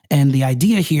And the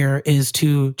idea here is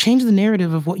to change the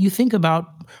narrative of what you think about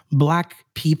Black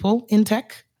people in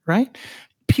tech, right?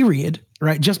 Period,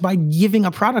 right? Just by giving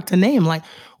a product a name. Like,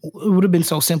 it would have been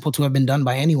so simple to have been done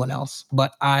by anyone else.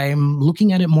 But I'm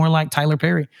looking at it more like Tyler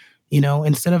Perry.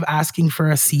 Instead of asking for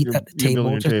a seat at the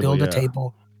table, just build a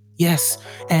table. Yes.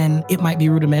 And it might be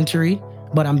rudimentary,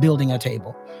 but I'm building a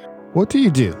table. What do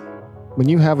you do when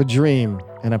you have a dream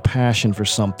and a passion for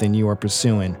something you are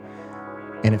pursuing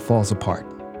and it falls apart?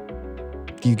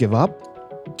 Do you give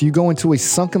up? Do you go into a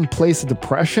sunken place of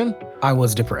depression? I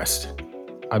was depressed.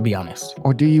 I'll be honest.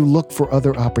 Or do you look for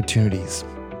other opportunities?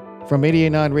 From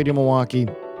 88.9 Radio Milwaukee,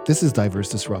 this is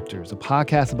Diverse Disruptors, a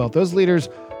podcast about those leaders,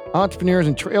 entrepreneurs,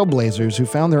 and trailblazers who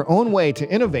found their own way to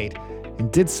innovate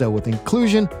and did so with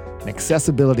inclusion and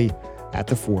accessibility at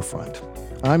the forefront.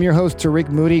 I'm your host, Tariq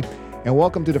Moody, and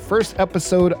welcome to the first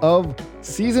episode of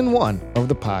Season 1 of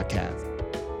the podcast.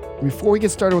 Before we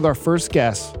get started with our first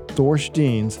guest, Dorsch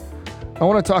Deans, I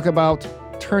want to talk about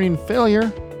turning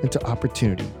failure into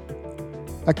opportunity.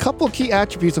 A couple of key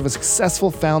attributes of a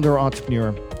successful founder or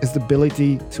entrepreneur is the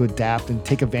ability to adapt and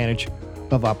take advantage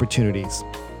of opportunities.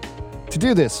 To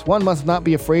do this, one must not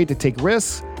be afraid to take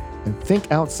risks and think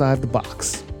outside the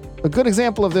box. A good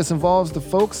example of this involves the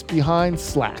folks behind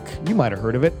Slack. You might have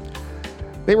heard of it.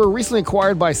 They were recently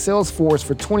acquired by Salesforce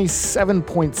for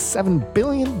 $27.7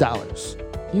 billion.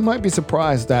 You might be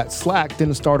surprised that Slack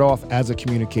didn't start off as a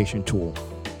communication tool.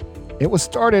 It was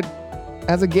started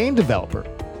as a game developer.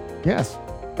 Yes,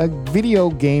 a video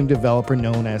game developer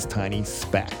known as Tiny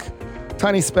Speck.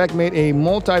 Tiny Speck made a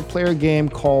multiplayer game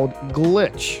called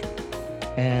Glitch.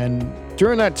 And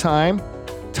during that time,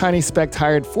 Tiny Speck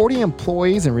hired 40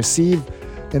 employees and received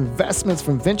investments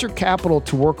from venture capital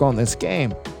to work on this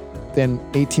game. Then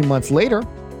 18 months later,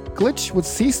 Glitch would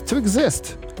cease to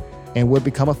exist and would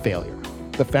become a failure.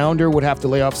 The founder would have to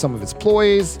lay off some of his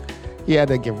employees. He had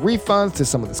to give refunds to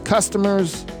some of his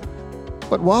customers.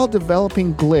 But while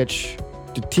developing Glitch,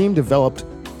 the team developed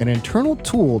an internal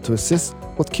tool to assist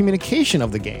with communication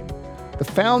of the game. The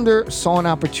founder saw an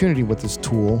opportunity with this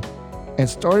tool and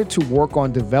started to work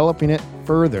on developing it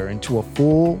further into a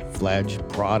full-fledged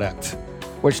product,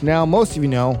 which now most of you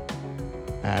know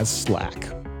as Slack.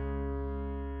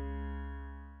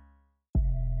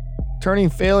 Turning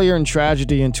failure and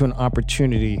tragedy into an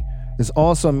opportunity is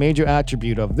also a major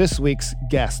attribute of this week's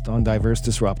guest on Diverse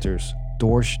Disruptors,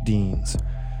 Dorsch Deans.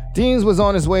 Deans was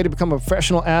on his way to become a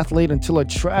professional athlete until a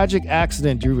tragic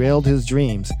accident derailed his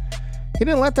dreams. He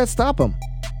didn't let that stop him.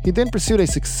 He then pursued a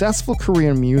successful career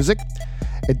in music.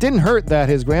 It didn't hurt that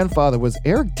his grandfather was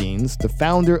Eric Deans, the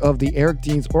founder of the Eric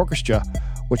Deans Orchestra,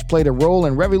 which played a role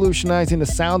in revolutionizing the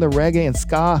sound of reggae and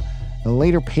ska, and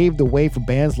later paved the way for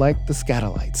bands like the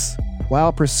Skatalites.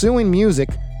 While pursuing music,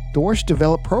 Dorsch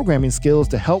developed programming skills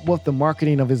to help with the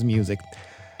marketing of his music.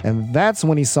 And that's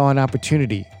when he saw an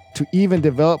opportunity to even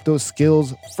develop those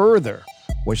skills further,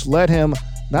 which led him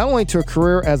not only to a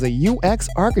career as a UX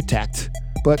architect,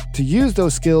 but to use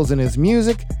those skills in his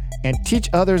music and teach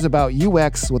others about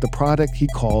UX with a product he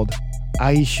called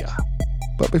Aisha.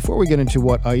 But before we get into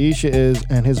what Aisha is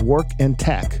and his work in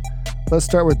tech, let's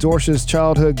start with Dorsch's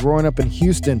childhood growing up in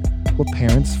Houston with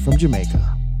parents from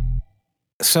Jamaica.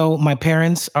 So my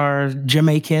parents are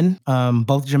Jamaican,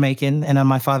 both Jamaican, and on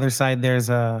my father's side, there's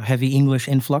a heavy English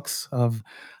influx of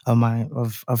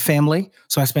family.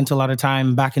 So I spent a lot of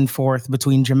time back and forth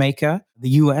between Jamaica, the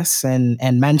U.S., and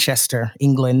Manchester,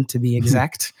 England, to be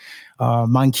exact.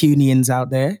 Mancunians out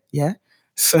there, yeah.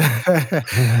 So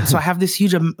I have this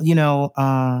huge,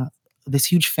 this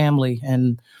huge family,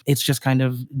 and it's just kind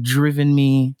of driven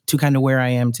me to kind of where I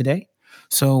am today.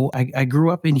 So I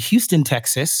grew up in Houston,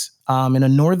 Texas, in a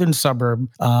northern suburb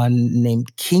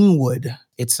named Kingwood.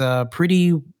 It's a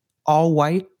pretty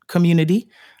all-white community.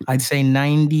 I'd say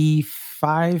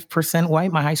 95%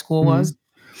 white, my high school was.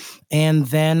 And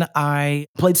then I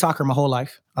played soccer my whole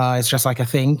life. It's just like a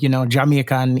thing,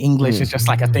 Jamaican English is just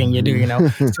like a thing you do,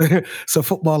 So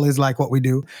football is like what we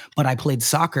do. But I played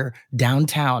soccer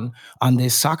downtown on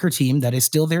this soccer team that is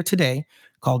still there today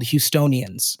called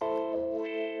Houstonians.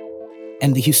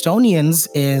 And the Houstonians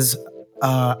is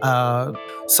a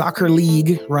soccer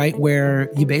league, right,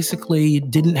 where you basically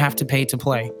didn't have to pay to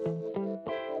play.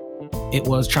 It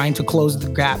was trying to close the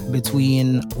gap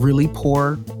between really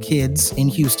poor kids in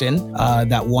Houston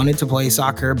that wanted to play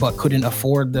soccer but couldn't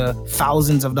afford the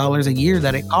thousands of dollars a year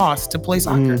that it costs to play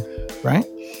soccer, right?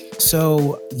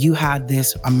 So you had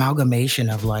this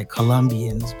amalgamation of like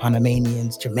Colombians,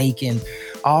 Panamanians, Jamaicans,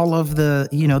 all of the,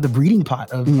 the breeding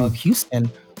pot of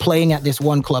Houston playing at this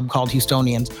one club called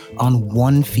Houstonians on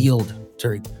one field,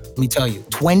 Tariq. let me tell you,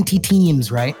 20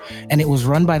 teams, right? And it was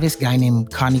run by this guy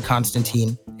named Connie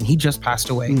Constantine, and he just passed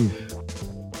away.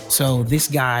 So this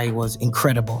guy was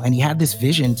incredible, and he had this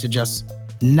vision to just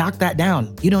knock that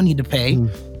down. You don't need to pay.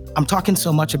 I'm talking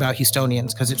so much about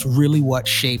Houstonians because it's really what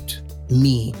shaped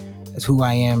me as who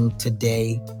I am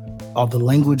today. All the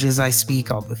languages I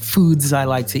speak, all the foods I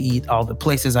like to eat, all the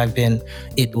places I've been,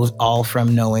 it was all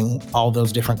from knowing all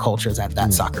those different cultures at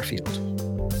that soccer field.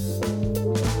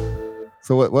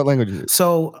 So what language is it?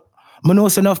 So, I know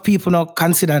enough people now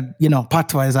consider,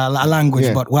 Patois as a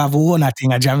language, but we have one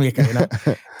thing in Jamaica,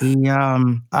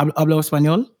 hablo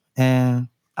español,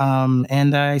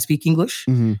 and I speak English,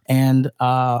 and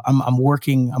I'm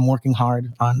working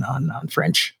hard on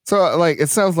French. So, it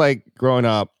sounds like growing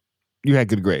up, you had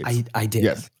good grades. I did.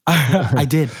 Yes. I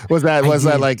did. Was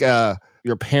that like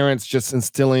your parents just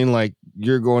instilling like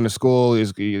you're going to school,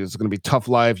 it's going to be tough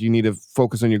life, you need to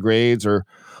focus on your grades, or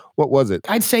what was it?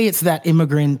 I'd say it's that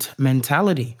immigrant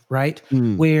mentality, right?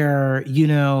 Where,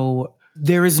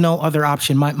 there is no other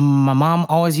option. My mom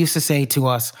always used to say to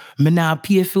us, "Me nah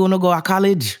pay if you wanna go to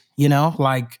college,"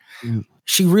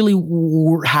 She really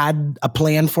had a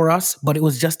plan for us, but it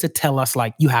was just to tell us,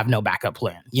 you have no backup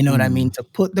plan. You know what I mean? To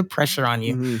put the pressure on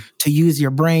you, to use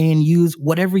your brain, use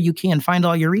whatever you can, find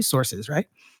all your resources, right?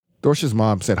 Dorsh's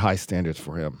mom set high standards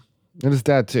for him, and his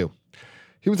dad too.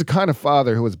 He was the kind of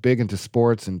father who was big into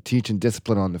sports and teaching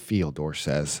discipline on the field, Dorsh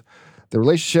says. The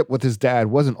relationship with his dad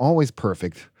wasn't always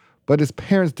perfect, but his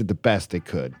parents did the best they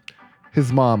could.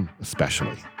 His mom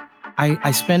especially.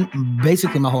 I spent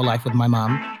basically my whole life with my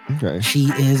mom. Okay. She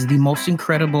is the most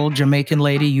incredible Jamaican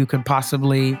lady you could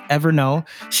possibly ever know.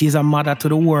 She's a mother to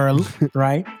the world,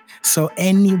 right? So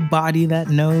anybody that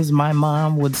knows my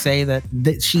mom would say that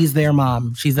she's their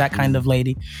mom. She's that kind of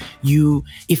lady.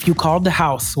 If you called the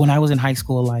house when I was in high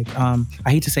school, I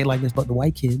hate to say it like this, but the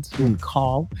white kids would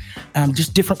call,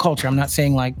 just different culture. I'm not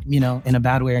saying in a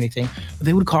bad way or anything. But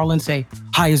they would call and say,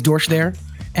 "Hi, is Dorsh there?"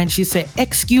 And she said,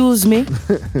 "Excuse me,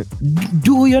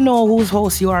 do you know whose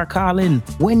house you are calling?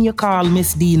 When you call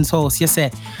Miss Dean's house, you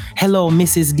say, 'Hello,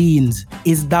 Mrs. Dean's,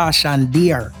 is Darshan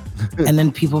there?'" And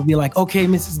then people would be like, "Okay,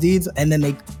 Mrs. Dean's." And then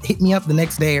they hit me up the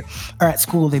next day or at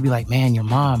school. They'd be like, "Man, your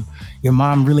mom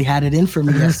really had it in for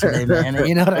me yesterday, man."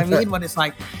 You know what I mean? But it's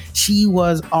like, she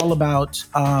was all about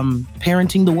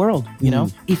parenting the world,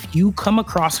 If you come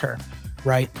across her,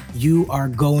 right, you are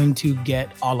going to get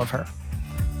all of her.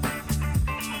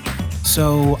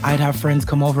 So I'd have friends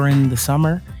come over in the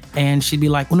summer and she'd be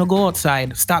like, "Wanna go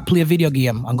outside, stop play a video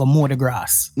game and go mow the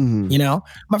grass."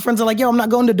 My friends are like, "Yo, I'm not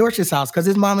going to Dorsh's house because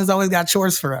his mom has always got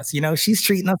chores for us." She's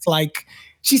treating us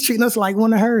like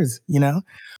one of hers,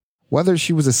 Whether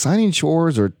she was assigning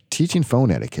chores or teaching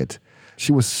phone etiquette,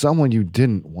 she was someone you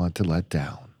didn't want to let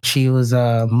down. She was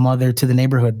a mother to the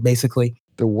neighborhood, basically.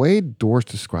 The way Dorsh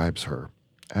describes her,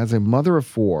 as a mother of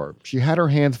four, she had her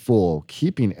hands full,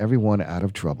 keeping everyone out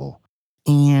of trouble.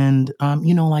 And,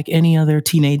 like any other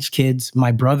teenage kids,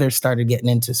 my brother started getting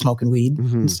into smoking weed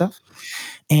and stuff.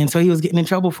 And so he was getting in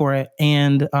trouble for it.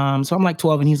 And so I'm like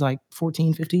 12 and he's like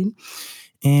 14, 15.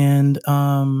 And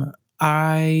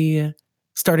I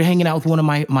started hanging out with one of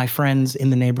my friends in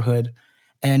the neighborhood.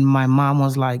 And my mom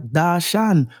was like,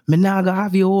 "Darshan, me nah go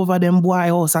have you over them boy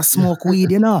house, I smoke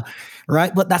weed,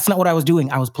 Right? But that's not what I was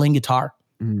doing. I was playing guitar.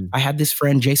 I had this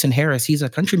friend, Jason Harris. He's a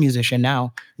country musician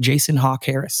now. Jason Hawk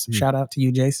Harris. Shout out to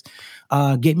you, Jace.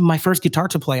 Gave me my first guitar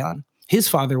to play on. His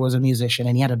father was a musician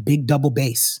and he had a big double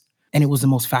bass. And it was the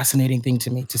most fascinating thing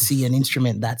to me to see an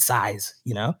instrument that size,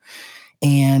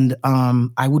 And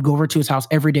I would go over to his house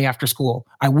every day after school.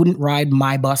 I wouldn't ride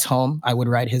my bus home. I would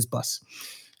ride his bus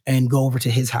and go over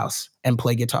to his house and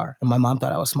play guitar. And my mom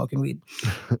thought I was smoking weed.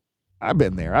 I've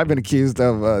been there. I've been accused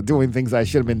of doing things I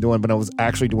should have been doing, but I was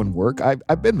actually doing work.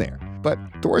 I've been there. But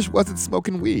Dorsh wasn't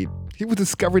smoking weed. He was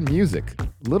discovering music.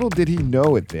 Little did he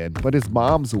know it then, but his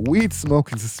mom's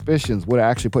weed-smoking suspicions would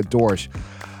actually put Dorsh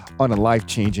on a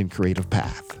life-changing creative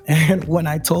path. And when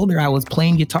I told her I was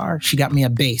playing guitar, she got me a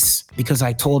bass because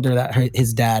I told her that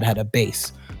his dad had a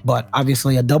bass. But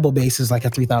obviously a double bass is like a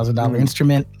 $3,000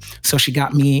 instrument. So she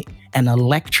got me an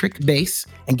electric bass.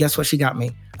 And guess what she got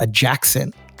me? A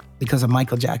Jackson. Because of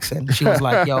Michael Jackson. She was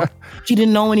like, "Yo," she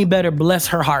didn't know any better, bless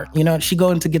her heart. She go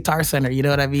into Guitar Center, you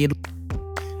know what I mean?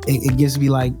 It gives me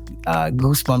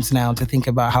goosebumps now to think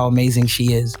about how amazing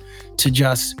she is to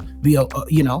just be a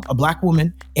black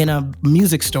woman in a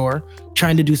music store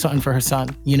trying to do something for her son.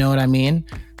 You know what I mean?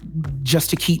 Just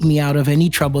to keep me out of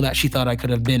any trouble that she thought I could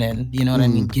have been in. You know what I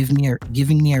mean?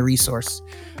 Giving me a resource.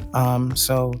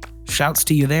 So shouts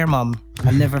to you there, Mom. I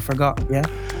never forgot. Yeah.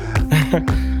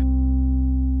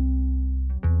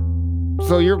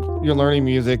 So you're learning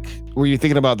music. Were you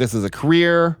thinking about this as a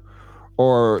career,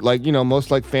 or like, most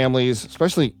like families,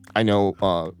 especially I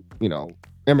know,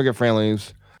 immigrant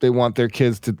families, they want their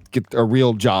kids to get a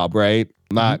real job, right?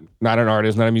 Not an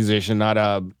artist, not a musician, not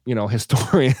a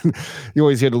historian. You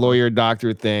always hear the lawyer,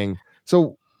 doctor thing.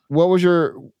 So what was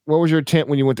your intent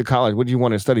when you went to college? What did you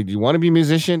want to study? Do you want to be a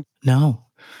musician? No.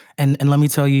 And let me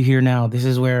tell you here now, this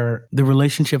is where the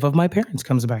relationship of my parents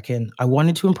comes back in. I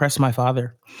wanted to impress my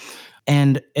father,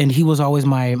 and he was always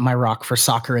my rock for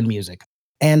soccer and music.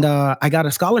 And I got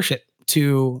a scholarship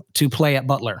to play at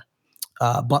Butler.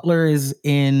 Butler is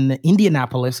in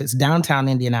Indianapolis. It's downtown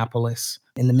Indianapolis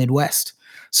in the Midwest.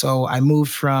 So I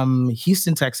moved from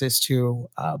Houston, Texas to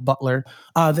Butler.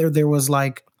 There was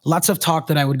like lots of talk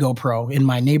that I would go pro in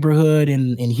my neighborhood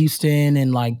in Houston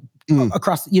and like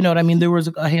across, you know what I mean? There was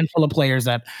a handful of players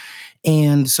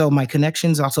and so my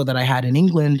connections also that I had in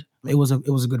England, it was a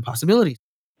good possibility.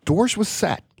 Dorsch was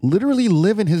set, literally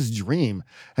living his dream.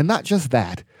 And not just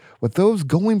that, with those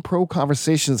going pro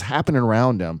conversations happening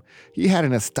around him, he had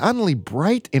an astoundingly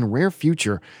bright and rare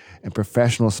future in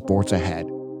professional sports ahead.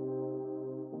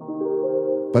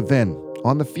 But then,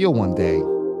 on the field one day,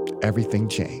 everything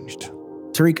changed.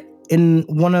 Tariq, in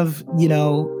one of,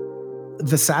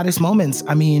 the saddest moments,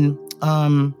 I mean,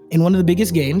 in one of the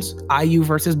biggest games, IU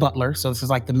versus Butler, so this is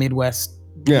like the Midwest,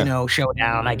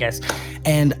 showdown, I guess.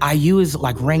 And IU is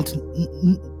like ranked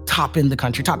top in the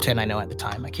country, top 10, I know at the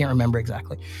time. I can't remember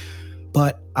exactly.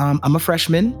 But I'm a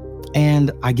freshman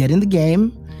and I get in the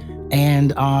game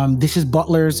and this is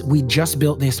Butler's, we just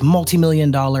built this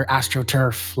multi-million-dollar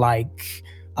AstroTurf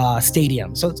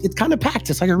stadium. So it's kind of packed.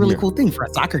 It's like a really cool thing for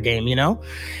a soccer game,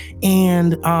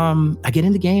 And I get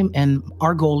in the game and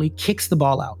our goalie kicks the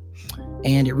ball out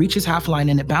and it reaches half line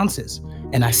and it bounces.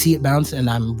 And I see it bounce and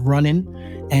I'm running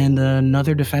and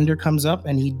another defender comes up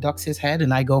and he ducks his head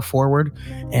and I go forward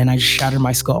and I shatter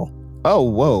my skull. Oh,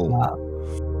 whoa.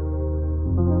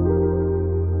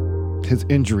 His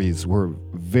injuries were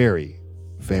very,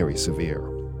 very severe.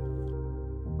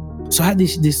 So I had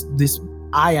this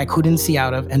eye I couldn't see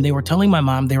out of, and they were telling my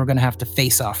mom they were going to have to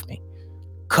face off me,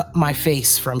 cut my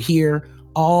face from here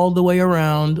all the way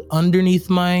around underneath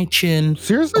my chin.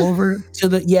 Seriously? Over to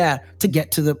to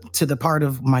get to the part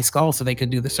of my skull so they could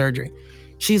do the surgery.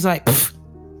 She's like,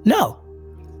 no.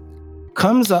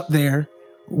 Comes up there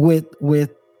with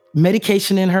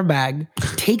medication in her bag,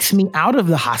 takes me out of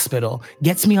the hospital,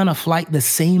 gets me on a flight the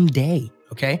same day.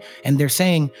 Okay. And they're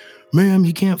saying, ma'am,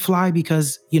 he can't fly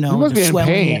because, you must be in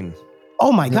pain.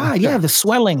 Oh my God. Yeah. The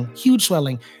swelling, huge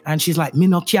swelling. And she's like, me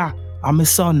no care. I'm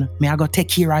his son. Me, I gotta take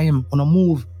care of him on a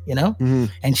move,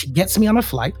 And she gets me on a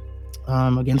flight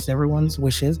against everyone's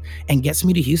wishes and gets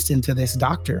me to Houston to this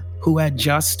doctor who had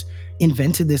just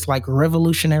invented this like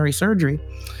revolutionary surgery.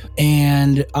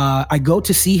 And I go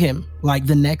to see him like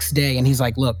the next day and he's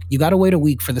like, look, you got to wait a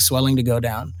week for the swelling to go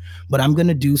down, but I'm going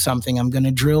to do something. I'm going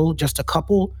to drill just a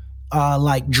couple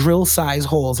like drill size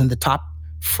holes in the top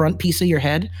front piece of your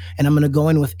head. And I'm going to go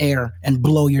in with air and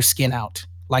blow your skin out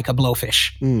like a blowfish.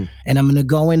 And I'm going to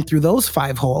go in through those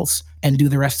 5 holes and do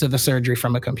the rest of the surgery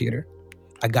from a computer.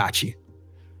 I got you.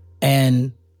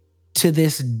 And to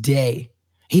this day,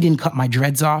 he didn't cut my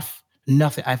dreads off.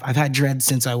 Nothing. I've had dreads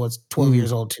since I was 12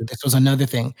 years old too. This was another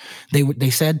thing.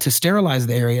 They said to sterilize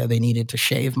the area, they needed to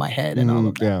shave my head and all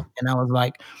of that. Yeah. And I was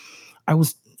like, I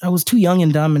was too young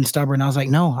and dumb and stubborn. I was like,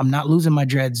 no, I'm not losing my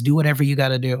dreads. Do whatever you got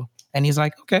to do. And he's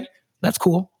like, okay, that's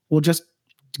cool. We'll just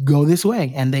go this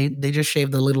way. And they just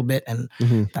shaved a little bit and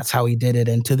that's how he did it.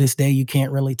 And to this day, you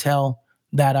can't really tell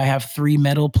that I have 3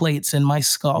 metal plates in my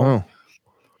skull.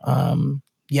 Oh.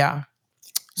 Yeah.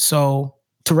 So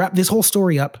to wrap this whole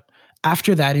story up,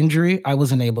 after that injury, I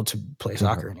wasn't able to play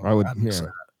soccer anymore. So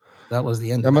that was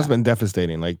the end. That must have been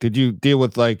devastating. Like, did you deal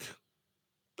with like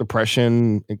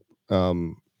depression,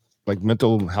 like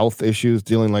mental health issues,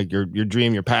 dealing like your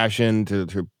dream, your passion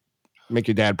to make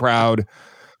your dad proud?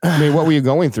 I mean, what were you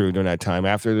going through during that time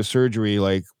after the surgery?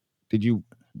 Like,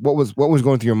 what was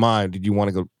going through your mind? Did you want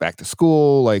to go back to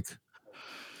school? Like,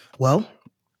 well,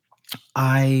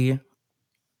 I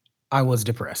was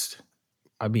depressed.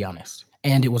 I'll be honest.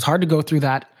 And it was hard to go through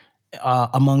that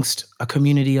amongst a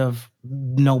community of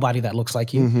nobody that looks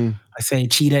like you. I say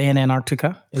cheetah in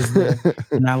Antarctica is the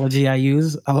analogy I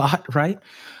use a lot, right?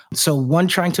 So one,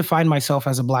 trying to find myself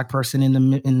as a Black person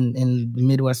in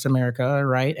Midwest America,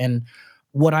 right? And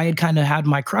what I had kind of had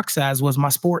my crux as was my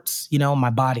sports,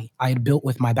 my body. I had built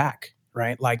with my back,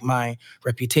 right? Like my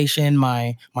reputation,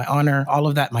 my honor, all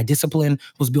of that, my discipline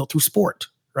was built through sport.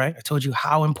 Right? I told you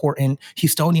how important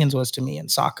Houstonians was to me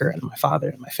and soccer and my father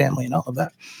and my family and all of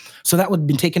that. So that would have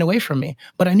been taken away from me.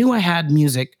 But I knew I had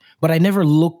music, but I never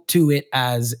looked to it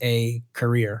as a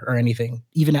career or anything.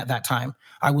 Even at that time,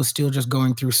 I was still just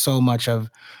going through so much of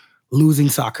losing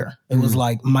soccer. It was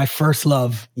like my first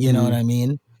love, you know what I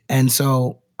mean? And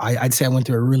so I'd say I went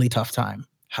through a really tough time.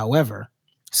 However,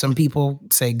 some people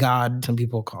say God, some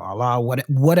people call Allah,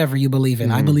 whatever you believe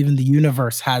in. I believe in the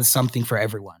universe has something for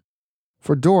everyone.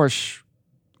 For Dorsch,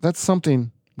 that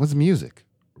something was music.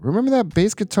 Remember that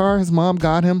bass guitar his mom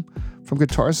got him from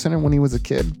Guitar Center when he was a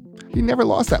kid? He never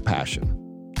lost that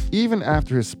passion, even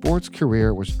after his sports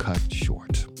career was cut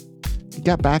short. He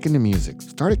got back into music,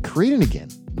 started creating again,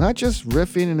 not just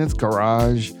riffing in his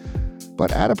garage,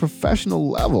 but at a professional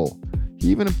level. He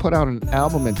even put out an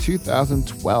album in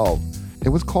 2012. It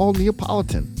was called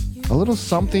Neapolitan, a little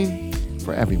something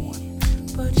for everyone.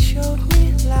 But showed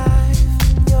me life,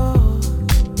 you're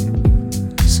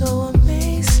so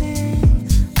amazing.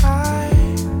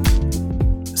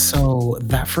 So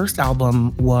that first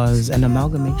album was an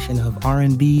amalgamation of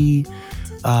R&B,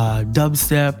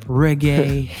 dubstep,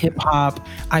 reggae, hip hop.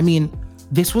 I mean,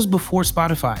 this was before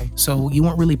Spotify, so you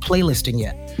weren't really playlisting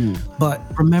yet. But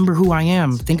remember who I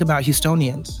am. Think about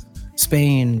Houstonians.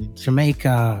 Spain,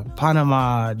 Jamaica,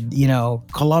 Panama,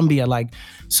 Colombia.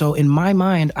 So in my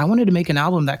mind, I wanted to make an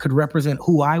album that could represent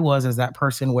who I was as that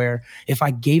person, where if I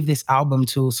gave this album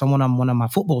to someone on one of my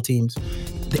football teams,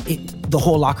 the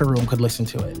whole locker room could listen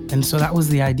to it. And so that was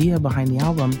the idea behind the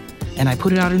album. And I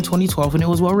put it out in 2012 and it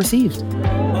was well received.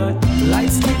 Light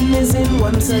skin is in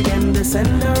once again, the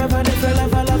center of a different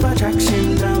level of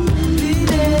attraction. I'm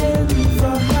pleading for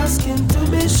asking to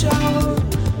be shown.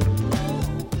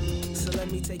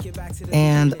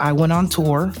 And I went on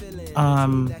tour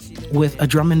with a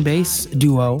drum and bass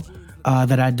duo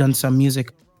that I'd done some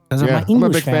music because of my English I'm a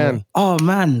big family. fan. Oh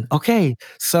man, okay.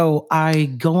 So I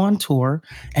go on tour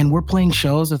and we're playing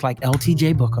shows with like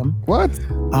LTJ Bookham. What?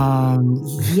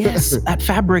 Yes, at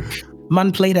Fabric.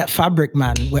 Man played at Fabric,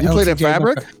 man. You played at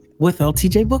Fabric? With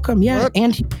LTJ Bookham, yeah. What?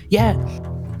 And yeah.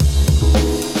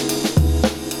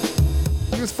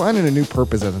 He was finding a new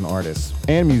purpose as an artist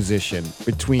and musician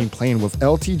between playing with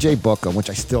LTJ Bookham, which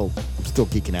I'm still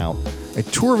geeking out, a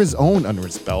tour of his own under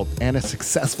his belt, and a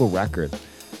successful record.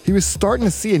 He was starting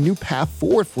to see a new path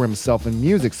forward for himself in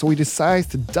music, so he decides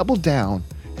to double down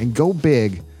and go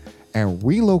big and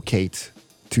relocate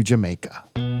to Jamaica.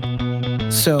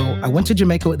 So I went to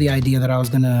Jamaica with the idea that I was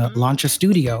going to launch a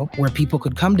studio where people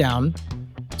could come down.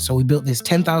 So we built this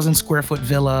 10,000 square foot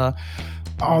villa,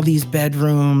 all these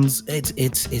bedrooms. It's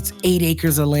 8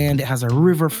 acres of land. It has a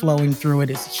river flowing through it.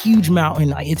 It's a huge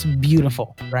mountain. It's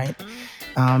beautiful, right?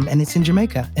 And it's in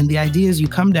Jamaica. And the idea is you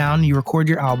come down, you record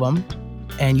your album,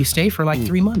 and you stay for like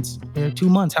 3 months, 2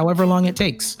 months, however long it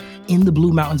takes, in the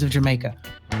Blue Mountains of Jamaica.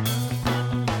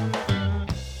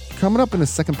 Coming up in the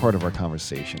second part of our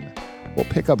conversation, we'll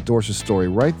pick up Dorsch's story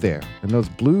right there in those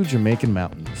blue Jamaican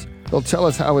mountains. He'll tell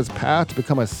us how his path to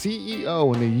become a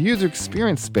CEO in the user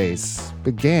experience space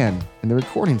began in the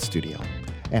recording studio,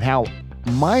 and how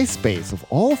MySpace, of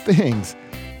all things,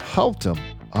 helped him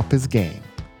up his game.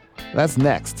 That's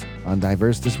next on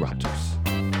Diverse Disruptors.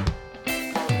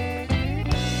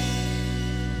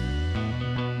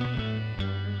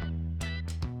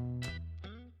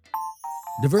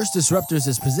 Diverse Disruptors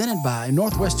is presented by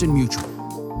Northwestern Mutual.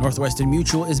 Northwestern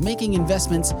Mutual is making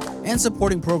investments and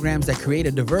supporting programs that create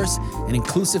a diverse and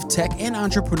inclusive tech and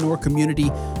entrepreneur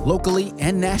community locally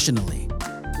and nationally.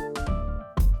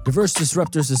 Diverse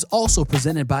Disruptors is also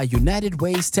presented by United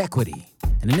Ways Techquity,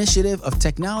 an initiative of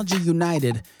Technology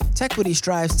United. Techquity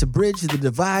strives to bridge the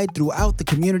divide throughout the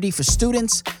community for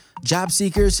students, job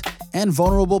seekers, and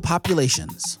vulnerable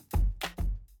populations.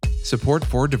 Support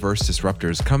for Diverse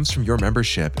Disruptors comes from your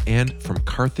membership and from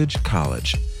Carthage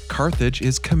College. Carthage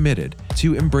is committed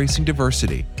to embracing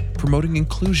diversity, promoting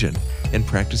inclusion, and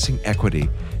practicing equity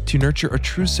to nurture a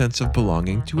true sense of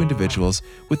belonging to individuals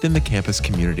within the campus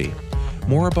community.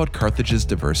 More about Carthage's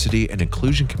diversity and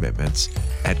inclusion commitments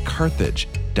at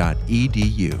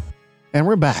carthage.edu. And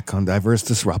we're back on Diverse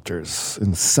Disruptors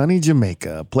in sunny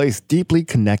Jamaica, a place deeply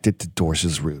connected to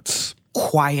Dorsch's roots.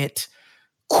 Quiet,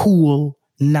 cool,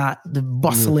 not the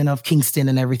bustling of Kingston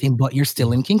and everything, but you're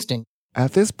still in Kingston.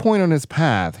 At this point on his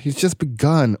path, he's just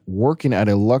begun working at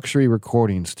a luxury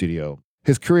recording studio.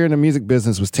 His career in the music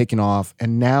business was taking off,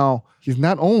 and now he's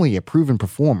not only a proven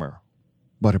performer,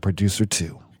 but a producer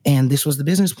too. And this was the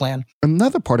business plan.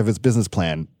 Another part of his business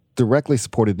plan directly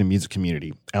supported the music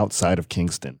community outside of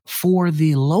Kingston. For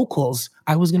the locals,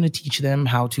 I was going to teach them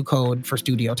how to code for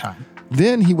studio time.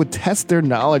 Then he would test their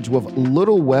knowledge with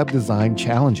little web design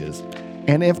challenges.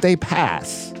 And if they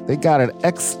pass, they got an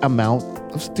X amount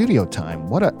of studio time.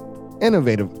 What an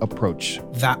innovative approach.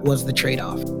 That was the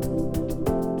trade-off.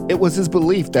 It was his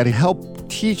belief that it helped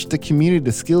teach the community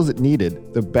the skills it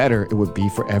needed, the better it would be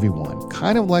for everyone.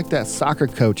 Kind of like that soccer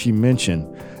coach he mentioned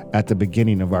at the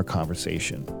beginning of our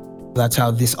conversation. That's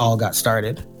how this all got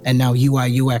started. And now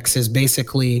UI UX is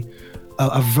basically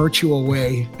a virtual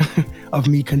way of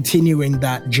me continuing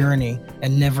that journey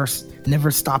and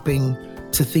never stopping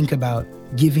to think about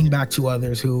giving back to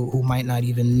others who might not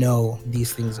even know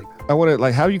these things. I want to,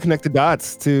 like, how do you connect the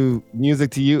dots to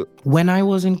music to you? When I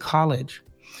was in college,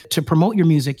 to promote your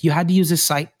music, you had to use this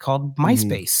site called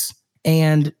MySpace.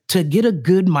 And to get a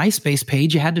good MySpace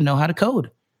page, you had to know how to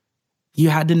code. You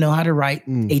had to know how to write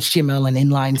HTML and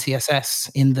inline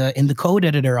CSS in the code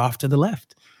editor off to the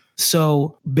left.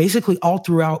 So basically all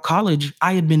throughout college,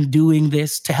 I had been doing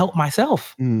this to help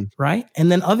myself, right?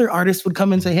 And then other artists would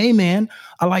come and say, hey man,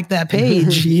 I like that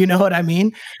page. You know what I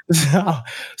mean?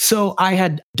 So I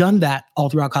had done that all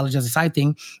throughout college as a side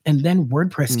thing. And then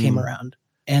WordPress came around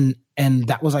and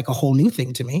that was like a whole new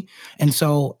thing to me. And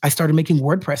so I started making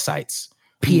WordPress sites.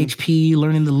 PHP,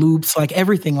 learning the loops, like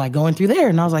everything, like going through there.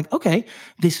 And I was like, okay,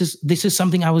 this is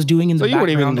something I was doing in the background.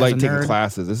 So you weren't even like taking nerd.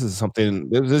 classes. This is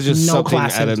just No something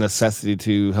classes. out of necessity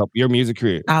to help your music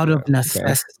career. Out of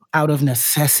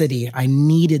necessity. I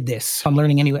needed this. I'm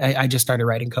learning anyway. I just started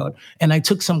writing code. And I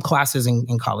took some classes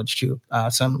in college too,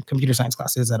 some computer science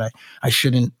classes that I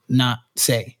shouldn't not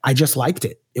say. I just liked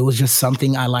it. It was just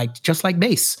something I liked, just like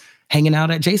bass. Hanging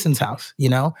out at Jason's house, you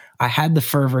know, I had the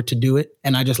fervor to do it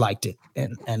and I just liked it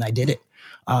and I did it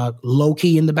low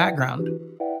key in the background.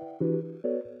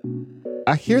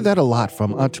 I hear that a lot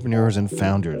from entrepreneurs and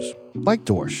founders like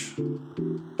Dorsch.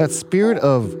 That spirit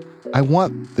of, I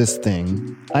want this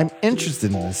thing, I'm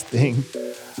interested in this thing,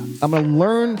 I'm gonna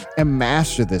learn and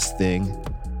master this thing,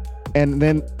 and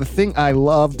then the thing I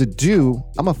love to do,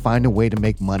 I'm gonna find a way to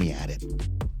make money at it.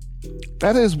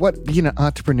 That is what being an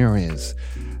entrepreneur is.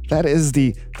 That is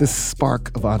the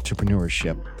spark of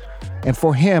entrepreneurship. And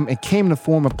for him, it came in the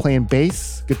form of playing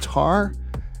bass, guitar,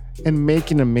 and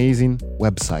making amazing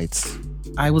websites.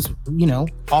 I was,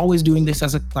 always doing this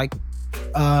as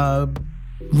a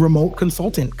remote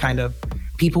consultant kind of.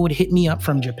 People would hit me up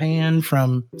from Japan,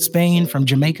 from Spain, from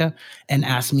Jamaica, and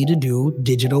ask me to do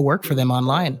digital work for them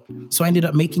online. So I ended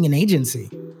up making an agency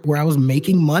where I was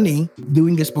making money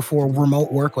doing this before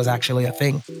remote work was actually a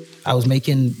thing. I was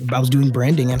doing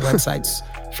branding and websites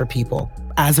for people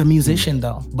as a musician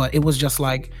though. But it was just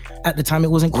like, at the time, it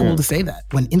wasn't cool to say that.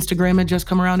 When Instagram had just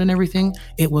come around and everything,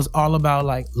 it was all about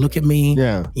like, look at me.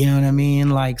 Yeah. You know what I mean?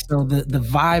 Like, so the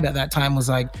vibe at that time was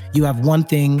like, you have one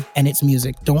thing and it's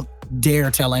music. Don't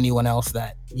dare tell anyone else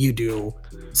that you do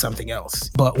something else.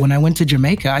 But when I went to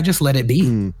Jamaica, I just let it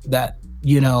be that,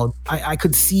 I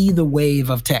could see the wave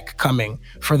of tech coming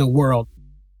for the world.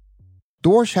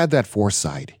 Dorsch had that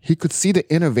foresight. He could see the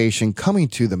innovation coming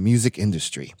to the music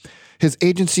industry. His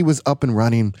agency was up and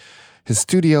running. His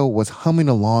studio was humming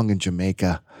along in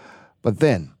Jamaica. But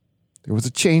then there was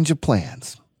a change of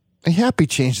plans. A happy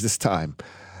change this time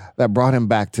that brought him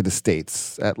back to the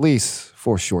States, at least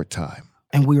for a short time.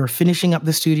 And we were finishing up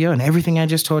the studio and everything I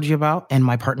just told you about, and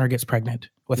my partner gets pregnant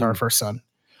with our first son.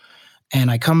 And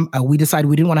we decided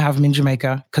we didn't want to have him in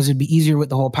Jamaica because it'd be easier with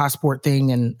the whole passport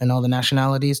thing and all the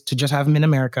nationalities to just have him in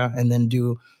America and then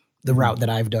do the route that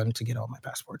I've done to get all my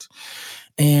passports.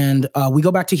 And we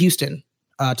go back to Houston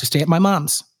to stay at my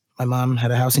mom's. My mom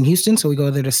had a house in Houston, so we go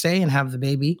there to stay and have the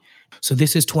baby. So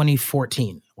this is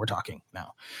 2014, we're talking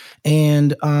now.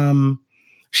 And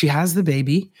she has the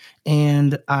baby,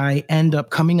 and I end up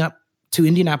coming up to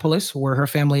Indianapolis, where her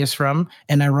family is from,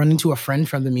 and I run into a friend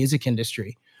from the music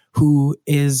industry who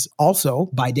is also,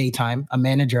 by daytime, a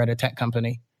manager at a tech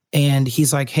company. And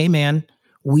he's like, hey, man,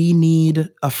 we need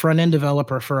a front-end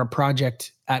developer for a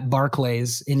project at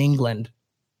Barclays in England,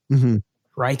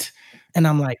 right? And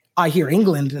I'm like, I hear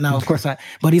England. And now, of course,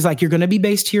 but he's like, you're going to be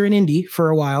based here in Indy for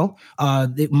a while.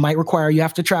 It might require you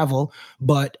have to travel,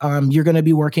 but you're going to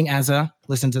be working as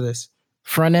listen to this,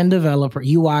 front-end developer,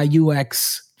 UI,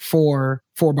 UX for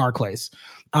Barclays.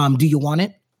 Do you want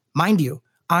it? Mind you,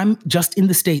 I'm just in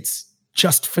the States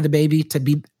just for the baby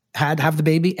to have the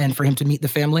baby and for him to meet the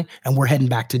family. And we're heading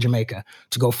back to Jamaica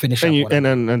to go finish up. And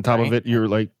then on top of it, you're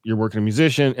working a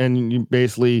musician, and you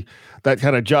basically, that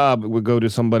kind of job would go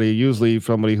to usually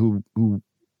somebody who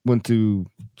went to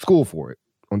school for it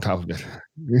on top of it.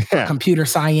 Yeah. Computer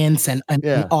science and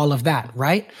all of that,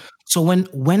 right? So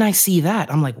when I see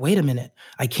that, I'm like, wait a minute.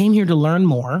 I came here to learn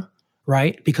more,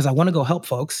 right? Because I want to go help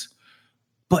folks.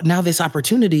 But now this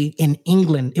opportunity in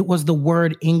England, it was the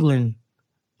word England,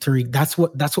 Tariq. That's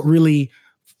what really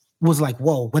was like,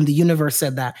 whoa, when the universe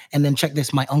said that. And then check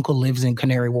this, my uncle lives in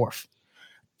Canary Wharf.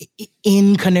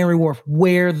 in Canary Wharf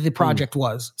where the project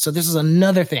was. So this is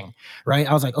another thing, right?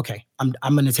 I was like, okay, I'm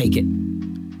going to take it.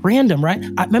 Random, right?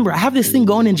 I have this thing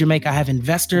going in Jamaica. I have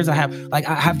investors. I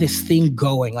have this thing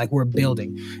going, like we're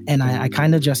building. And I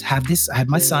kind of just have this. I had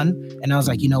my son, and I was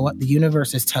like, you know what? The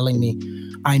universe is telling me,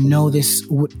 I know this.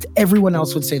 Everyone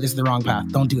else would say this is the wrong path.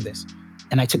 Don't do this.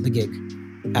 And I took the gig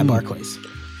at Barclays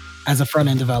as a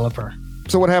front-end developer.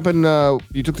 So what happened?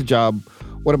 You took the job.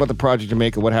 What about the Project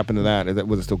Jamaica? What happened to that?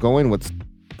 Was it still going?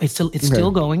 It's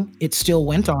still going. It still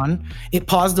went on. It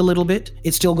paused a little bit.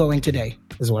 It's still going today,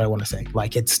 is what I want to say.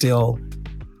 Like, it's still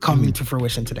coming to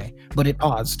fruition today, but it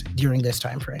paused during this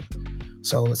time frame.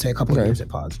 So let's say a couple of years it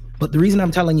paused. But the reason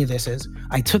I'm telling you this is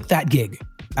I took that gig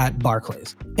at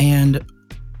Barclays, and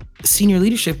senior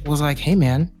leadership was like, hey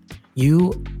man,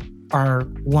 you are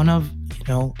one of,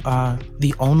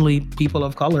 the only people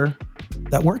of color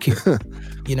that work here.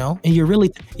 And you're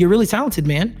really talented,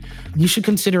 man. You should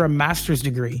consider a master's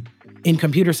degree in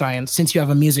computer science since you have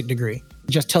a music degree.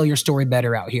 Just tell your story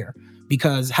better out here.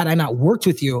 Because had I not worked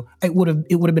with you, it would have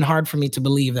been hard for me to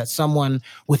believe that someone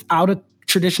without a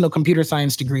traditional computer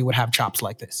science degree would have chops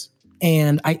like this.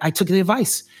 And I took the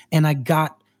advice, and I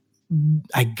got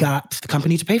the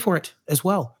company to pay for it as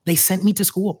well. They sent me to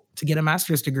school to get a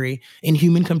master's degree in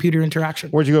human computer interaction.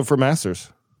 Where'd you go for master's?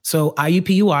 So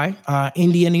IUPUI,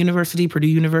 Indiana University, Purdue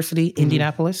University,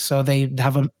 Indianapolis. So they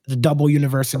have a double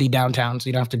university downtown, so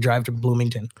you don't have to drive to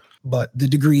Bloomington. But the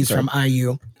degrees from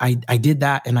IU, I did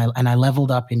that, and I leveled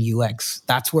up in UX.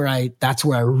 That's where I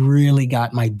really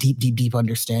got my deep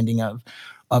understanding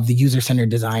of the user-centered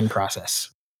design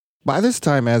process. By this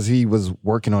time, as he was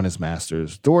working on his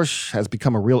master's, Dorsch has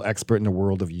become a real expert in the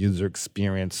world of user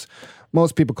experience.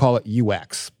 Most people call it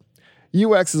UX.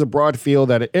 UX is a broad field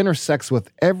that it intersects with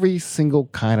every single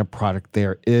kind of product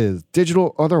there is,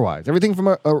 digital or otherwise. Everything from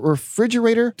a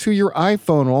refrigerator to your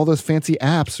iPhone, all those fancy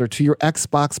apps, or to your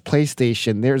Xbox,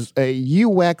 PlayStation. There's a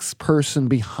UX person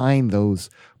behind those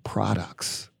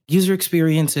products. User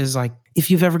experience is like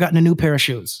if you've ever gotten a new pair of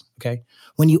shoes, okay?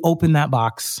 When you open that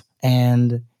box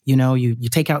and you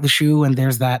take out the shoe and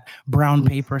there's that brown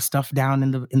paper stuffed down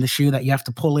in the shoe that you have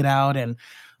to pull it out and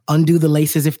undo the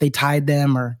laces if they tied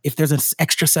them, or if there's an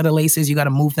extra set of laces, you got to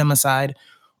move them aside.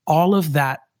 All of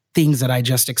that things that I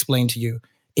just explained to you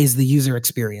is the user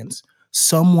experience.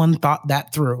 Someone thought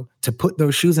that through to put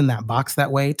those shoes in that box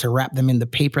that way, to wrap them in the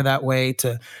paper that way,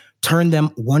 to turn them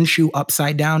one shoe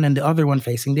upside down and the other one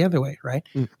facing the other way, right?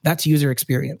 That's user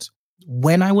experience.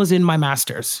 When I was in my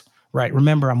master's, right,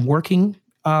 remember I'm working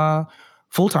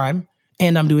full-time,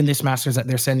 and I'm doing this master's that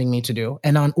they're sending me to do.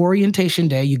 And on orientation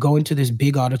day, you go into this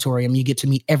big auditorium, you get to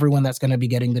meet everyone that's going to be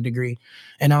getting the degree.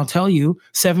 And I'll tell you,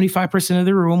 75% of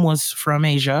the room was from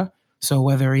Asia. So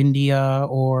whether India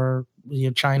or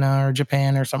China or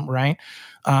Japan or something, right?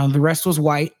 The rest was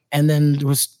white. And then there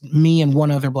was me and one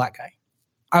other black guy.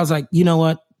 I was like, you know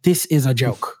what? This is a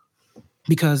joke.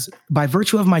 Because by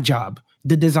virtue of my job,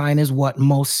 the design is what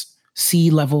most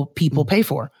C-level people pay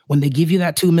for. When they give you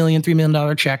that $2 million, $3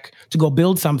 million check to go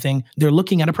build something, they're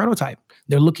looking at a prototype.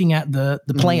 They're looking at the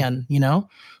plan,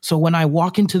 So when I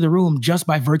walk into the room, just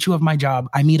by virtue of my job,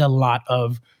 I meet a lot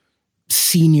of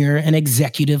senior and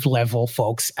executive level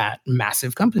folks at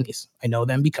massive companies. I know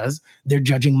them because they're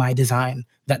judging my design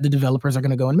that the developers are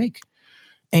going to go and make.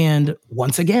 And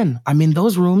once again, I'm in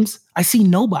those rooms. I see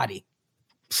nobody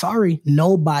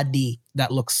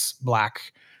that looks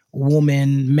black,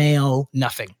 woman, male,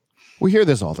 nothing. We hear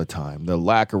this all the time, the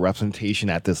lack of representation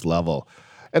at this level.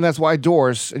 And that's why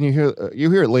Dorsch, and you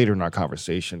hear it later in our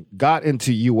conversation, got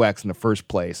into UX in the first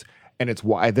place, and it's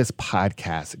why this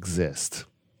podcast exists.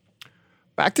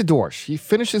 Back to Dorsch. He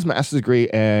finished his master's degree,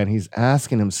 and he's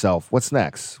asking himself, what's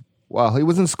next? While he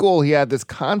was in school, he had this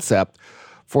concept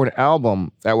for an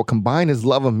album that will combine his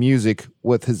love of music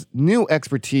with his new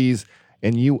expertise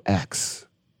in UX.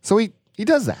 So he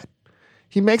does that.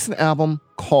 He makes an album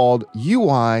called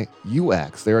UI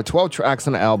UX. There are 12 tracks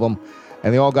on the album,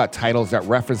 and they all got titles that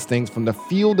reference things from the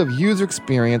field of user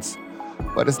experience.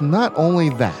 But it's not only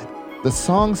that. The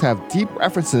songs have deep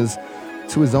references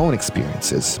to his own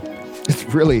experiences. It's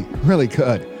really, really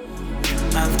good.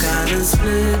 I've got a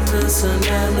split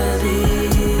personality,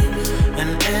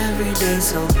 and every day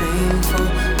so painful,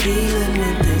 dealing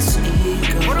with this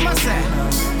ego. What am I saying?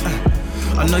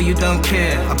 I know you don't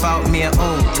care about me at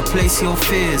all. To place your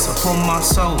fears upon my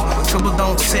soul. Trouble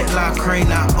don't sit like rain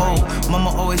at all. Mama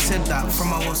always said that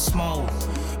from I was small.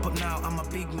 But now I'm a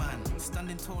big man,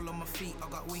 standing tall on my feet. I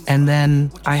got wings. And then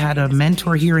I had a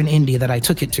mentor here in India that I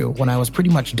took it to when I was pretty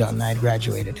much done. I had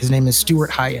graduated. His name is Stuart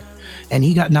Hyatt. And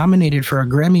he got nominated for a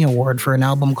Grammy Award for an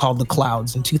album called The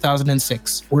Clouds in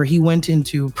 2006, where he went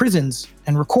into prisons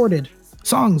and recorded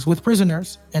songs with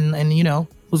prisoners and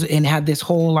had this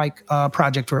whole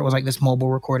project where it was like this mobile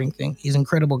recording thing. He's an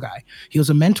incredible guy. He was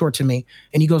a mentor to me.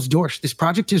 And he goes, Dorsch, this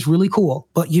project is really cool,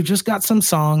 but you've just got some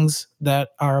songs that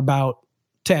are about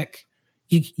tech.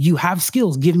 You have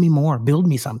skills. Give me more. Build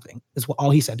me something. That's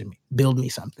all he said to me. Build me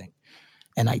something.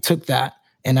 And I took that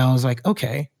and I was like,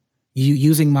 okay,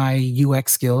 using my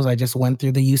UX skills, I just went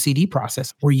through the UCD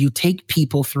process where you take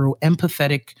people through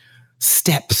empathetic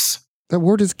steps. That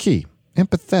word is key.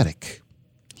 Empathetic.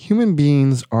 Human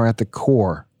beings are at the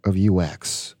core of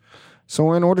UX.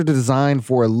 So in order to design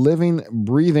for a living,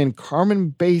 breathing,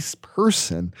 carbon-based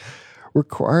person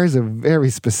requires a very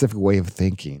specific way of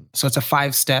thinking. So it's a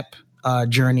 5-step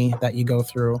journey that you go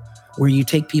through where you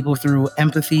take people through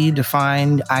empathy,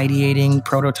 defined, ideating,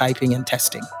 prototyping, and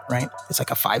testing, right? It's like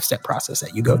a 5-step process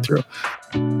that you go through.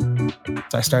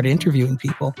 So I started interviewing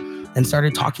people and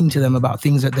started talking to them about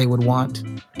things that they would want.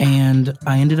 And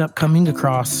I ended up coming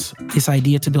across this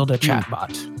idea to build a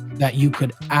chatbot that you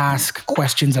could ask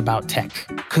questions about tech.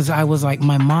 Because I was like,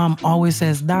 my mom always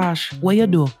says, Dash, what you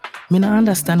do? Me not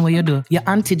understand what you do. Your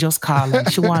auntie just calling.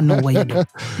 She want to know what you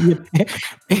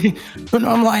do. But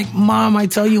I'm like, Mom, I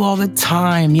tell you all the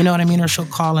time. You know what I mean? Or she'll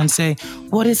call and say,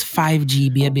 what is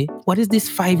 5G, baby? What is this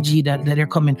 5G that they're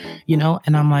coming? You know?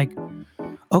 And I'm like,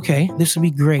 okay, this would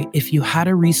be great if you had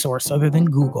a resource other than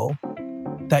Google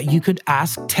that you could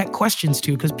ask tech questions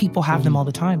to, because people have them all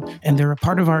the time and they're a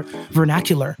part of our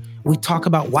vernacular. We talk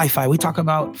about Wi-Fi, we talk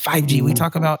about 5G, we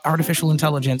talk about artificial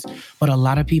intelligence, but a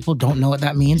lot of people don't know what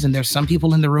that means. And there's some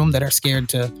people in the room that are scared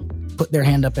to put their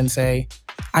hand up and say,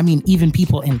 I mean, even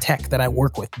people in tech that I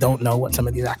work with don't know what some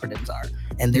of these acronyms are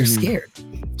and they're scared.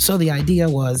 So the idea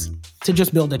was to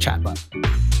just build a chatbot.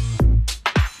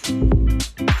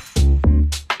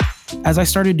 As I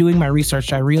started doing my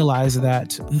research, I realized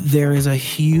that there is a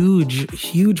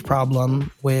huge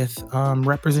problem with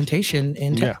representation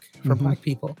in tech for Black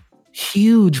people.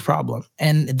 Huge problem.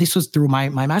 And this was through my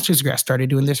master's degree. I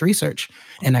started doing this research.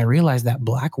 And I realized that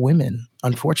Black women,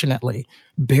 unfortunately,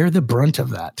 bear the brunt of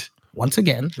that. Once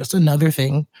again, just another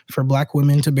thing for Black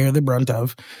women to bear the brunt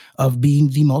of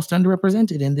being the most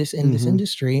underrepresented in this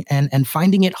industry and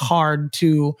finding it hard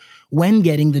to, when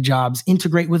getting the jobs,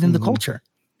 integrate within the culture.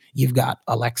 You've got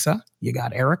Alexa, you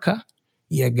got Erica,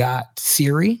 you got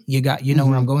Siri, you know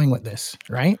where I'm going with this,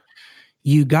 right?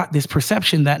 You got this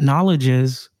perception that knowledge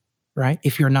is, right?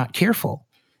 If you're not careful,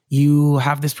 you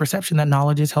have this perception that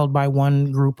knowledge is held by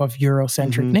one group of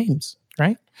Eurocentric names,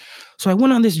 right? So I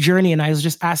went on this journey and I was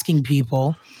just asking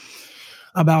people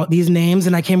about these names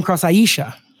and I came across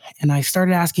Aisha. And I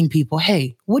started asking people,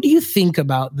 hey, what do you think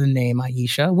about the name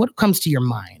Aisha? What comes to your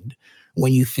mind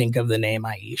when you think of the name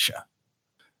Aisha?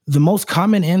 The most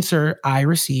common answer I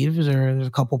received, there's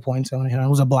a couple points I want to hit on,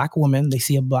 was a Black woman. They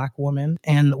see a Black woman.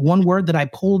 And one word that I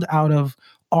pulled out of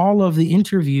all of the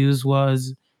interviews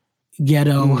was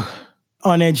ghetto,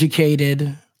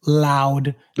 uneducated,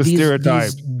 loud.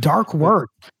 These dark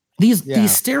words.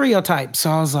 These stereotypes. So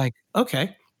I was like,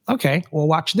 okay, well,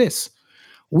 watch this.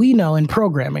 We know in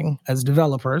programming as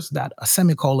developers that a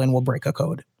semicolon will break a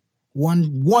code.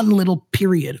 One little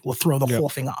period will throw the whole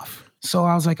thing off. So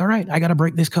I was like, all right, I got to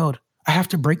break this code. I have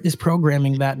to break this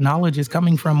programming that knowledge is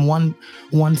coming from one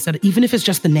set, even if it's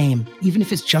just the name, even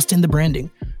if it's just in the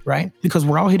branding, right? Because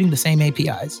we're all hitting the same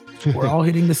APIs. We're all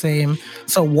hitting the same.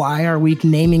 So why are we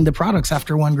naming the products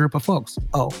after one group of folks?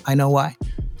 Oh, I know why.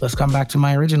 Let's come back to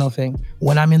my original thing.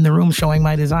 When I'm in the room showing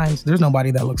my designs, there's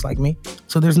nobody that looks like me.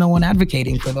 So there's no one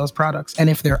advocating for those products. And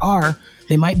if there are,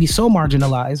 they might be so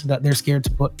marginalized that they're scared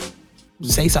to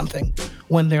say something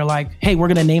when they're like, hey, we're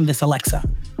going to name this Alexa.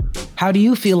 How do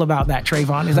you feel about that,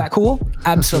 Trayvon? Is that cool?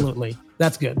 Absolutely.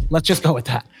 That's good. Let's just go with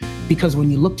that. Because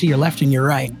when you look to your left and your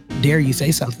right, dare you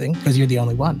say something because you're the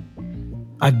only one.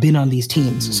 I've been on these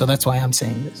teams, so that's why I'm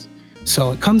saying this.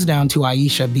 So it comes down to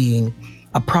Aisha being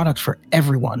a product for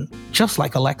everyone, just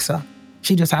like Alexa.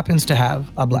 She just happens to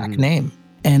have a Black name.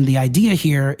 And the idea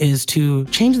here is to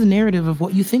change the narrative of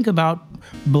what you think about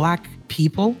Black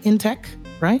people in tech,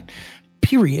 right?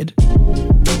 Period.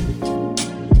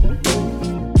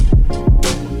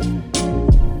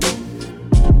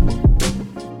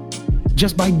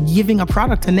 Just by giving a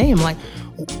product a name, like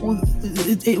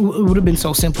it would have been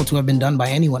so simple to have been done by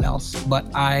anyone else. But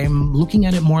I'm looking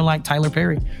at it more like Tyler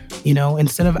Perry. You know,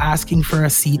 instead of asking for a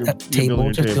seat at the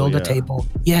table, just build a table.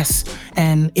 Yes.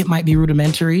 And it might be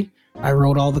rudimentary, I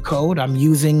wrote all the code. I'm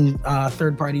using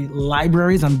third-party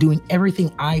libraries. I'm doing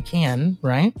everything I can,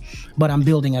 right? But I'm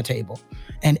building a table.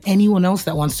 And anyone else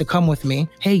that wants to come with me,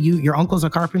 hey, your uncle's a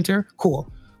carpenter?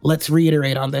 Cool. Let's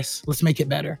reiterate on this. Let's make it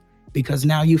better. Because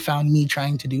now you found me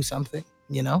trying to do something,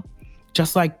 you know?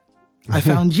 Just like I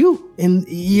found you. And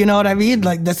you know what I mean?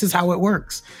 Like, this is how it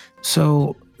works.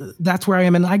 So that's where I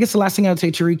am. And I guess the last thing I would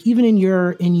say, Tariq, even in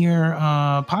your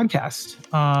podcast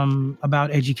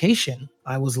about education,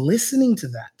 I was listening to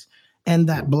that, and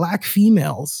that Black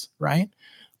females, right,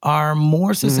 are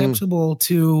more susceptible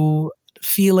to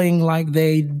feeling like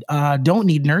they don't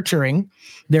need nurturing.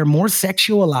 They're more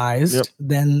sexualized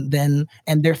than,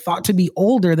 and they're thought to be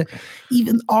older. That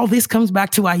even all this comes back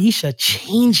to Aisha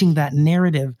changing that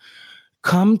narrative.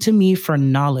 Come to me for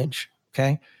knowledge.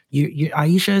 Okay,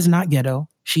 Aisha is not ghetto.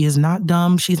 She is not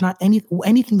dumb. She's not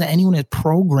anything that anyone has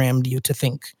programmed you to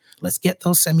think. Let's get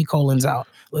those semicolons out.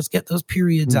 Let's get those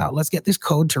periods out. Let's get this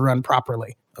code to run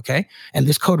properly, okay? And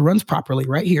this code runs properly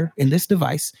right here in this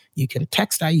device. You can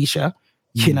text Aisha,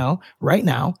 you know, right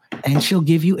now, and she'll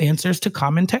give you answers to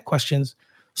common tech questions.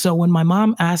 So when my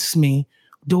mom asks me,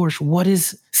 Dorsh, what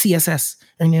is CSS?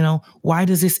 And, you know, why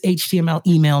does this HTML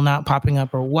email not popping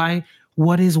up? Or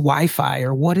what is Wi-Fi?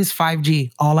 Or what is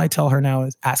 5G? All I tell her now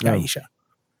is ask Aisha.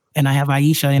 And I have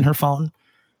Aisha in her phone,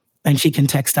 and she can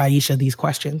text Aisha these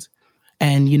questions.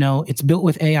 And, you know, it's built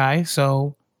with AI,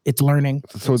 so it's learning.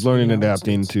 So it's learning and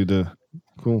adapting to the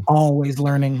cool. Always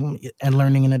learning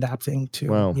and adapting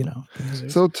to, you know.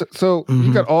 So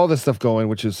you got all this stuff going,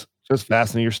 which is just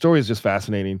fascinating. Your story is just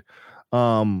fascinating.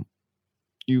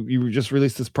 You just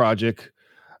released this project,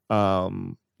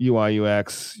 UI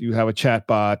UX. You have a chat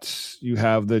bot. You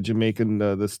have the Jamaican,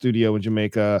 the studio in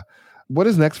Jamaica. What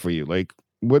is next for you? Like,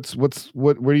 where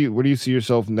do you see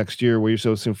yourself next year? Where do you see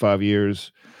yourself in 5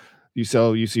 years? You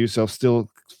see yourself still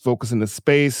focusing the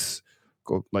space,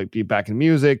 be back in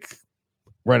music,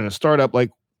 running a startup.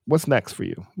 Like, what's next for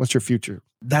you? What's your future?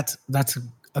 That's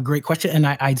a great question, and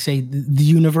I'd say the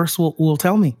universe will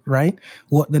tell me, right,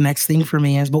 what the next thing for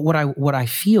me is. But what I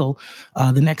feel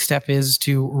the next step is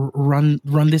to run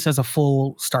this as a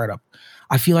full startup.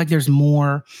 I feel like there's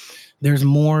more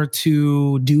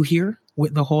to do here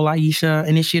with the whole Aisha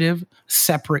initiative,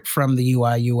 separate from the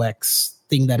UI UX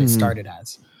thing that it started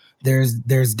as.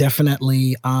 There's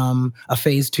definitely a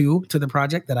phase 2 to the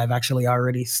project that I've actually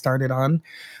already started on.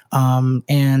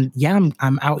 And yeah,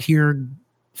 I'm out here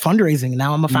fundraising.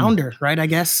 Now I'm a founder, right? I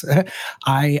guess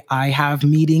I have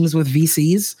meetings with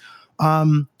VCs.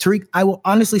 Tariq, I will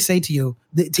honestly say to you,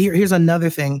 here's another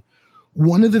thing.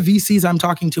 One of the VCs I'm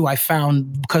talking to, I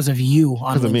found because of you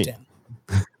on LinkedIn.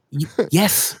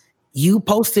 Yes, you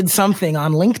posted something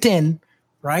on LinkedIn,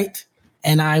 right?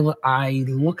 And I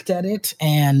looked at it,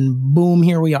 and boom,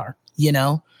 here we are. You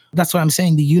know, that's what I'm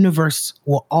saying. The universe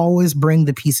will always bring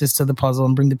the pieces to the puzzle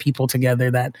and bring the people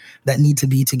together that need to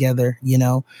be together. You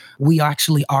know, we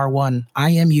actually are one.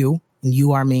 I am you, and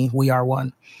you are me. We are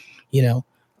one. You know,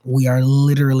 we are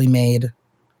literally made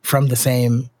from the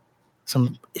same.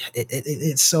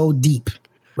 It's so deep,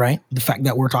 right? The fact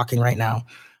that we're talking right now.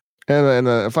 And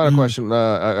a final question,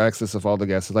 I ask this of all the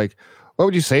guests, is like, what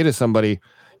would you say to somebody,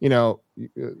 you know,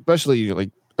 especially like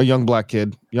a young Black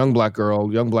kid, young Black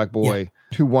girl, young Black boy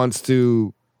who wants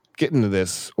to get into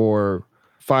this or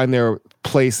find their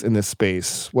place in this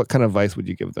space? What kind of advice would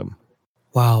you give them?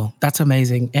 Wow, that's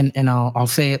amazing. And I'll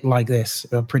say it like this,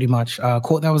 pretty much. A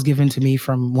quote that was given to me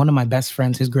from one of my best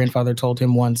friends. His grandfather told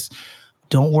him once,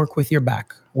 don't work with your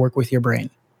back, work with your brain.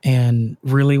 And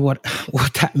really what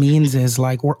that means is,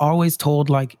 like, we're always told,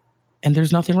 like, and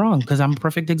there's nothing wrong, because I'm a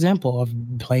perfect example of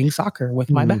playing soccer with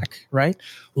my back, right?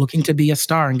 Looking to be a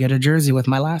star and get a jersey with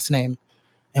my last name.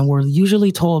 And we're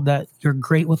usually told that you're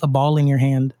great with a ball in your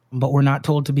hand, but we're not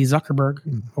told to be Zuckerberg,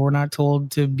 or we're not told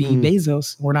to be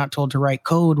Bezos. We're not told to write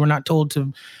code. We're not told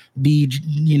to be,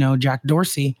 you know, Jack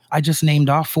Dorsey. I just named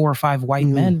off 4 or 5 white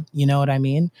men. You know what I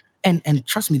mean? And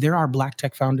trust me, there are Black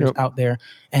tech founders out there,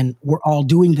 and we're all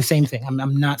doing the same thing.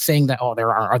 I'm not saying that,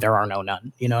 there are no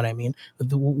none. You know what I mean?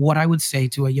 But what I would say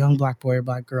to a young Black boy or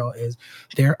Black girl is,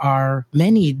 there are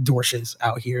many Dorshes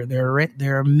out here.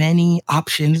 There are many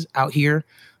options out here.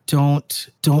 Don't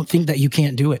think that you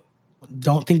can't do it.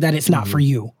 Don't think that it's not for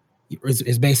you.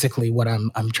 Is basically what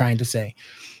I'm trying to say.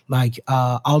 Like,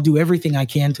 I'll do everything I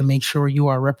can to make sure you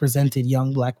are represented,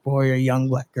 young Black boy or young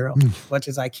Black girl, as much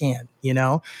as I can, you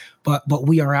know. But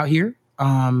we are out here.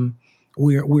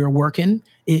 We're working.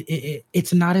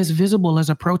 It's not as visible as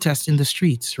a protest in the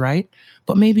streets, right?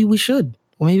 But maybe we should.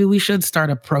 Maybe we should start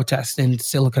a protest in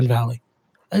Silicon Valley.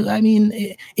 I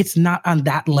mean, it's not on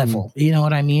that level, you know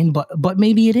what I mean? But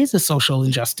maybe it is a social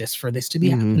injustice for this to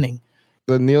be happening.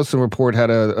 the Nielsen report had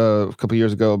a couple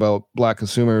years ago about Black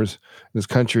consumers in this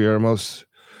country are most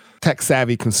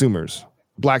tech-savvy consumers.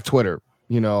 Black Twitter,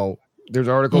 there's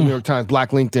an article in the New York Times,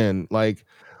 Black LinkedIn. Like,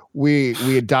 we're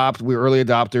early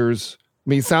adopters. I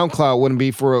mean, SoundCloud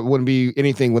wouldn't be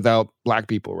anything without Black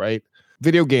people, right?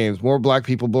 Video games, more Black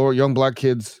people, more young Black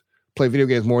kids play video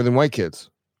games more than white kids.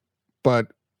 But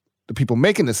the people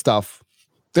making this stuff,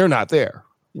 they're not there.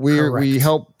 We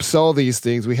help sell these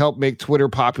things. We help make Twitter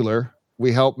popular.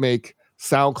 We help make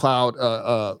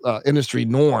SoundCloud industry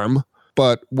norm.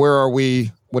 But where are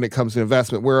we when it comes to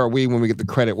investment? Where are we when we get the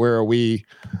credit? Where are we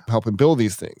helping build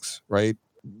these things, right?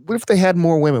 What if they had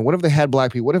more women? What if they had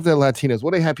Black people? What if they're Latinas?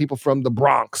 What if they had people from the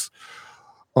Bronx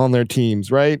on their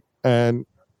teams, right? And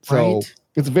so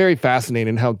it's very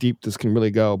fascinating how deep this can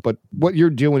really go. But what you're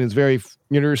doing is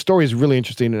your story is really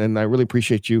interesting, and I really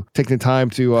appreciate you taking the time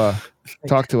to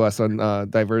talk to us on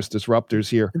Diverse Disruptors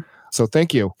here. So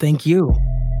thank you. Thank you.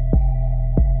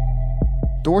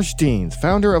 Dorsch Deans,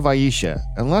 founder of Aisha,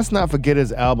 and let's not forget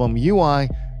his album UI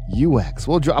UX.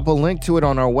 We'll drop a link to it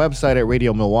on our website at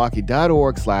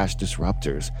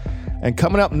radiomilwaukee.org/disruptors. And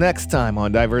coming up next time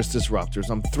on Diverse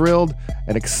Disruptors, I'm thrilled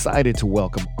and excited to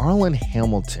welcome Arlan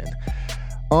Hamilton,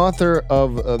 author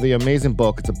of the amazing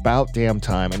book, It's About Damn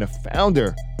Time, and a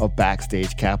founder of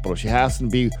Backstage Capital. She happens to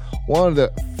be one of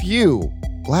the few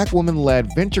Black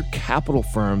woman-led venture capital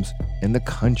firms in the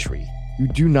country. You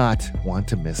do not want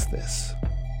to miss this.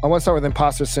 I want to start with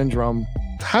imposter syndrome.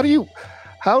 How do you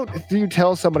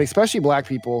tell somebody, especially Black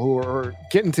people who are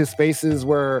getting to spaces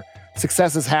where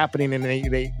success is happening and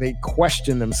they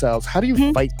question themselves? How do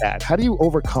you fight that? How do you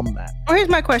overcome that? Well, here's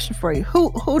my question for you.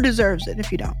 Who deserves it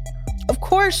if you don't? Of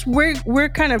course, we're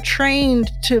kind of trained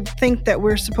to think that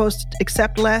we're supposed to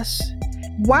accept less.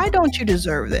 Why don't you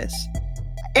deserve this?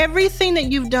 Everything that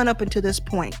you've done up until this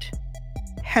point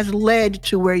has led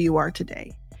to where you are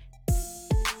today.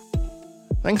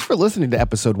 Thanks for listening to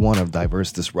episode 1 of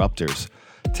Diverse Disruptors.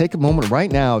 Take a moment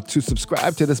right now to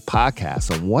subscribe to this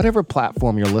podcast on whatever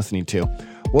platform you're listening to.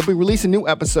 We'll be releasing new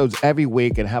episodes every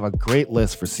week and have a great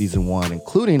list for season 1,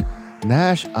 including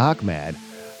Nash Ahmed,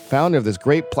 founder of this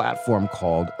great platform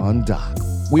called Undock.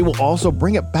 We will also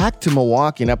bring it back to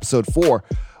Milwaukee in episode 4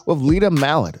 with Lita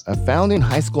Mallet, a founding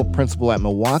high school principal at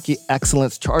Milwaukee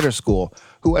Excellence Charter School,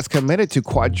 who has committed to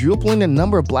quadrupling the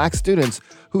number of Black students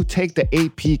who take the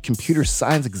AP Computer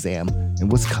Science exam in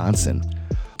Wisconsin.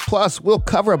 Plus, we'll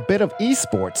cover a bit of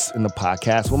esports in the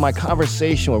podcast with my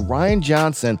conversation with Ryan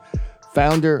Johnson,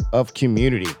 founder of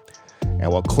Community. And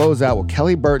we'll close out with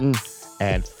Kelly Burton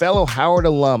and fellow Howard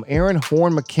alum Aaron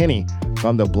Horn McKinney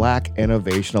from the Black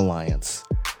Innovation Alliance.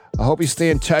 I hope you stay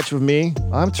in touch with me.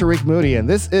 I'm Tariq Moody, and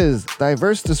this is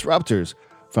Diverse Disruptors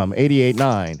from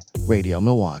 88.9 Radio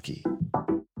Milwaukee.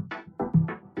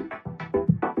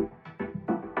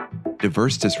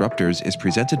 Diverse Disruptors is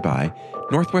presented by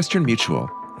Northwestern Mutual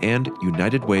and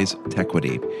United Ways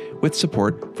Techquity, with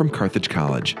support from Carthage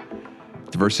College.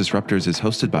 Diverse Disruptors is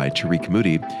hosted by Tariq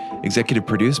Moody, executive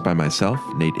produced by myself,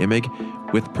 Nate Immig,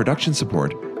 with production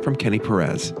support from Kenny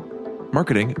Perez.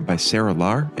 Marketing by Sarah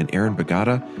Lahr and Aaron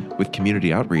Bagata, with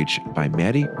community outreach by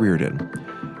Maddie Reardon.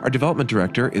 Our development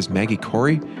director is Maggie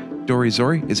Corey. Dori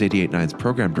Zori is 88.9's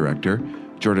program director.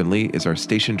 Jordan Lee is our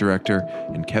station director,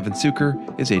 and Kevin Suker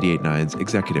is 88.9's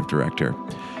executive director.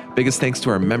 Biggest thanks to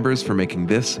our members for making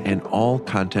this and all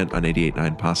content on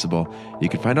 88.9 possible. You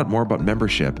can find out more about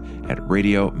membership at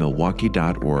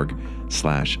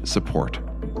radiomilwaukee.org/support.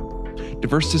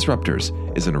 Diverse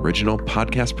Disruptors is an original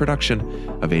podcast production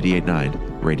of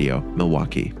 88.9 Radio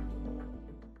Milwaukee.